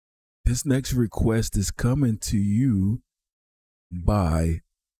This next request is coming to you by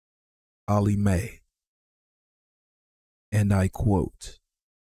Ollie Mae. And I quote,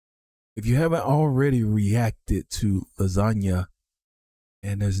 "If you haven't already reacted to Liz Anya,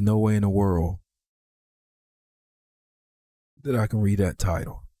 and there's no way in the world that I can read that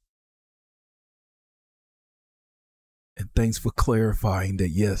title." And thanks for clarifying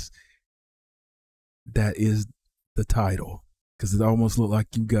that, yes, that is the title. Because it almost looked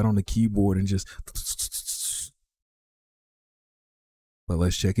like you got on the keyboard and just... But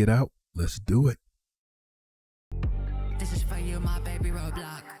let's check it out. Let's do it. This is for you, my baby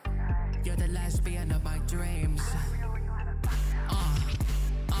Roadblock. You're the lesbian of my dreams.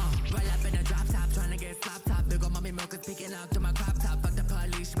 Roll up in a drop top, trying to get flop top. Big ol' mommy milk is peeking out to my crop top. Fuck the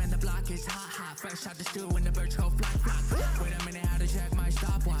police, man, the block is hot, hot. Fresh out the stew when the birds go flock, flock. Wait a minute, how to check my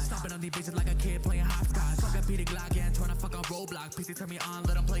stopwatch. Stopping on these bitches like a kid playing hopscotch. Fuck a PD Glock, yeah, trying to fuck a Roblox. PC turn me on,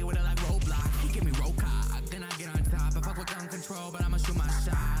 let him play with it like Roblox. He give me roll cock, then I get on top. I fuck with gun control, but I'ma shoot my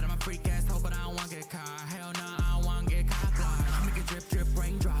shot. I'm a freak ass hoe, but I don't want to get caught. Hell no, I don't want to get cock locked. Make a drip, drip,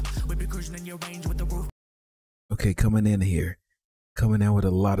 raindrop. We be cruising in your range with the roof. Okay, coming in here. Coming out with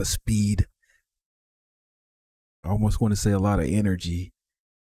a lot of speed. I almost want to say a lot of energy,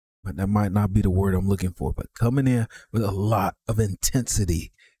 but that might not be the word I'm looking for. But coming in with a lot of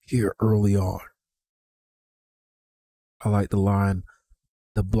intensity here early on. I like the line,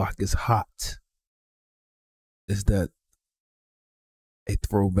 "The block is hot." Is that a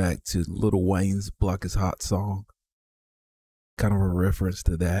throwback to Lil Wayne's "Block is Hot" song? Kind of a reference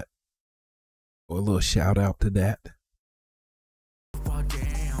to that, or a little shout out to that.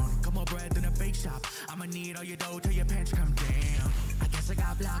 Shop. I'ma need all your dough till your pants come down. I guess I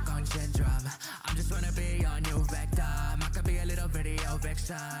got block on syndrome. I'm just wanna be your new vector. I could be a little video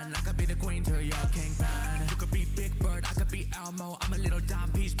vixen. I could be the queen to your kingpin. You could be Big Bird, I could be Elmo. I'm a little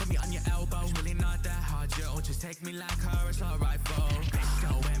dime piece, put me on your elbow. It's really not that hard, Joe. Just take me like her, it's alright, folks. Bitch,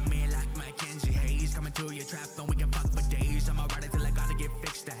 go at me like Mackenzie Hayes. Coming to your trap, and we can fuck for days. I'ma ride it till I gotta get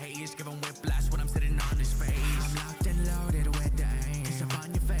fixed the haze. Give him whiplash when I'm sitting on his face. I'm locked and loaded with the aim. Kiss up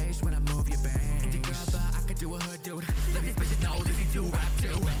on your face when I move your bang. Do a hood dude, let these bitches know that he do rap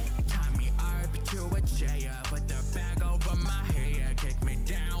too. Tie me up to a chair, put the bag over my head, kick me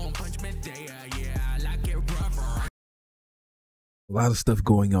down, punch me there, yeah, I like it rougher. A lot of stuff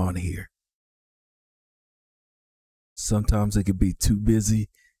going on here. Sometimes it could be too busy.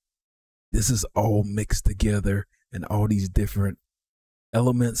 This is all mixed together, and all these different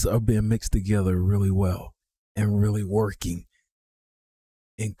elements are being mixed together really well and really working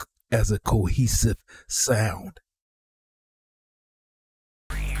as a cohesive sound.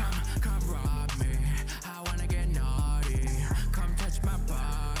 Come rob me. I wanna get naughty. Come touch my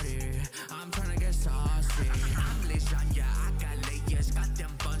body. I'm trying to get saucy. I'm Liz Anya. I got layers. Got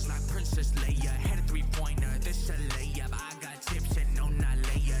them buns like Princess Leia. Had a 3-pointer. This a layup. I got tips and no not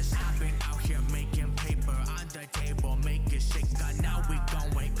layers. I've been out here making paper on the table. Make it shake. Now we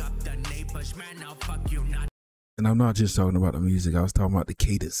gon' wake up the neighbors. Man, now fuck you not. And I'm not just talking about the music. I was talking about the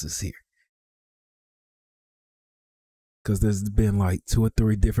cadences here. Because there's been like 2 or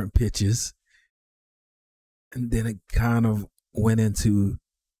 3 different pitches. And then it kind of went into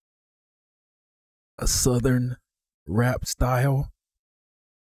a southern rap style.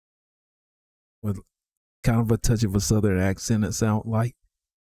 With kind of a touch of a southern accent, it sounds like.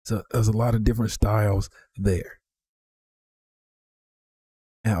 So there's a lot of different styles there.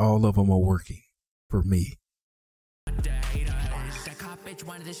 And all of them are working for me. Bitch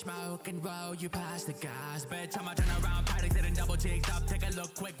wanted to smoke and roll, you pass the gas. Bitch, I'ma turn around, party sitting double cheeked up. Take a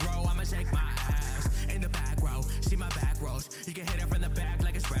look, quick roll, I'ma shake my ass. In the back row, see my back rolls. You can hit it from the back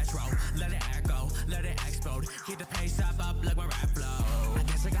like a scratch roll. Let it echo, let it explode. Keep the pace up like my rap flow. I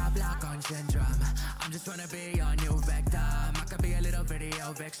guess I got block on syndrome. I'm just trying to be your new vector. I could be a little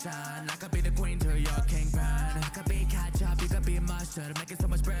video vixen. I could be the queen to your kingpin. I could be ketchup, you could be mustard. Making so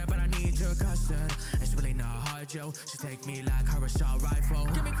much bread, but I need your custard. It's really not hard, Joe. Just take me like her assault rifle.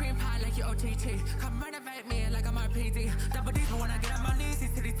 Give me cream pie like your OTT. Come renovate me like I'm RPD. Double D's, but when I get on my knees, these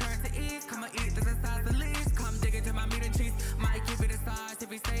titties turn to E's. Come and eat, this is size the least. Come dig into my meat and cheese. Might give it a size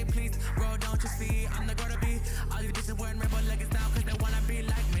if you say please. Bro, don't you see? I'm the girl to be. All these bitches wearing rainbow leggings now cause they wanna be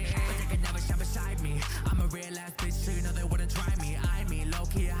like me. But they can never shine beside me. I'm a real ass bitch, so you know they wouldn't try me. I mean, low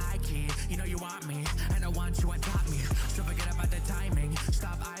key, high key. You know you want me, and I want you on top me. So forget about the timing.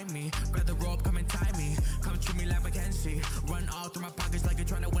 Stop eyeing me. Grab the rope, come and tie me. Come treat me like Mackenzie. Run all through my pockets like you're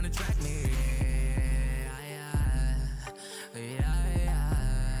trying to win a track me.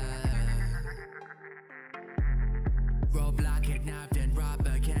 Roadblock kidnapped and robbed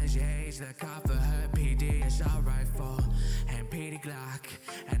Mackenzie Hayes. The cop for her PD is alright for and PD Glock.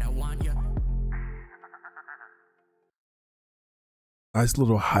 And I want your Nice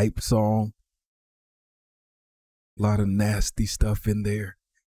little hype song. A lot of nasty stuff in there.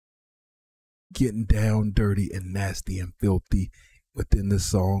 Getting down dirty and nasty and filthy within this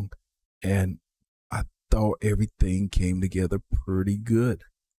song. And I thought everything came together pretty good.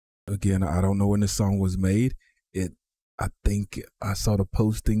 Again, I don't know when this song was made. I think I saw the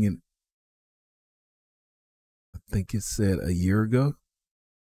posting and I think it said a year ago.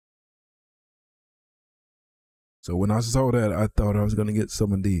 So when I saw that, I thought I was going to get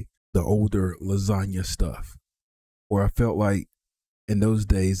some of the older Liz Anya stuff, where I felt like in those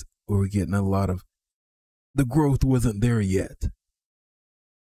days we were getting a lot of, the growth wasn't there yet.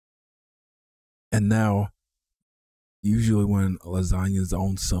 And now, usually when Liz Anya's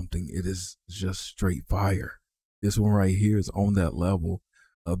on something, it is just straight fire. This one right here is on that level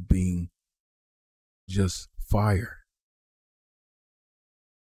of being just fire.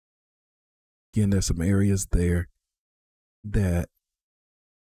 Again, there's some areas there that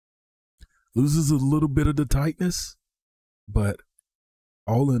loses a little bit of the tightness, but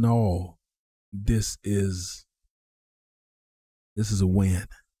all in all, this is a win.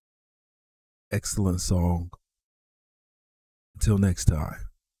 Excellent song. Until next time,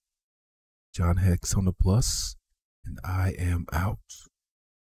 John Hex on the plus, and I am out.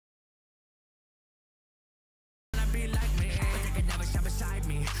 Be like me, but they can never shine beside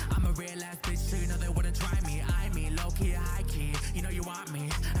me. I'm a real ass bitch, so you know they wouldn't try me. I mean, low key, high key. You know you want me,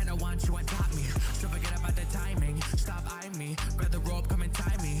 and I want you on top me. So forget about the timing. Stop eyeing me. Grab the rope, come and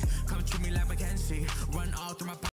tie me. Come treat me like Mackenzie. Run all through my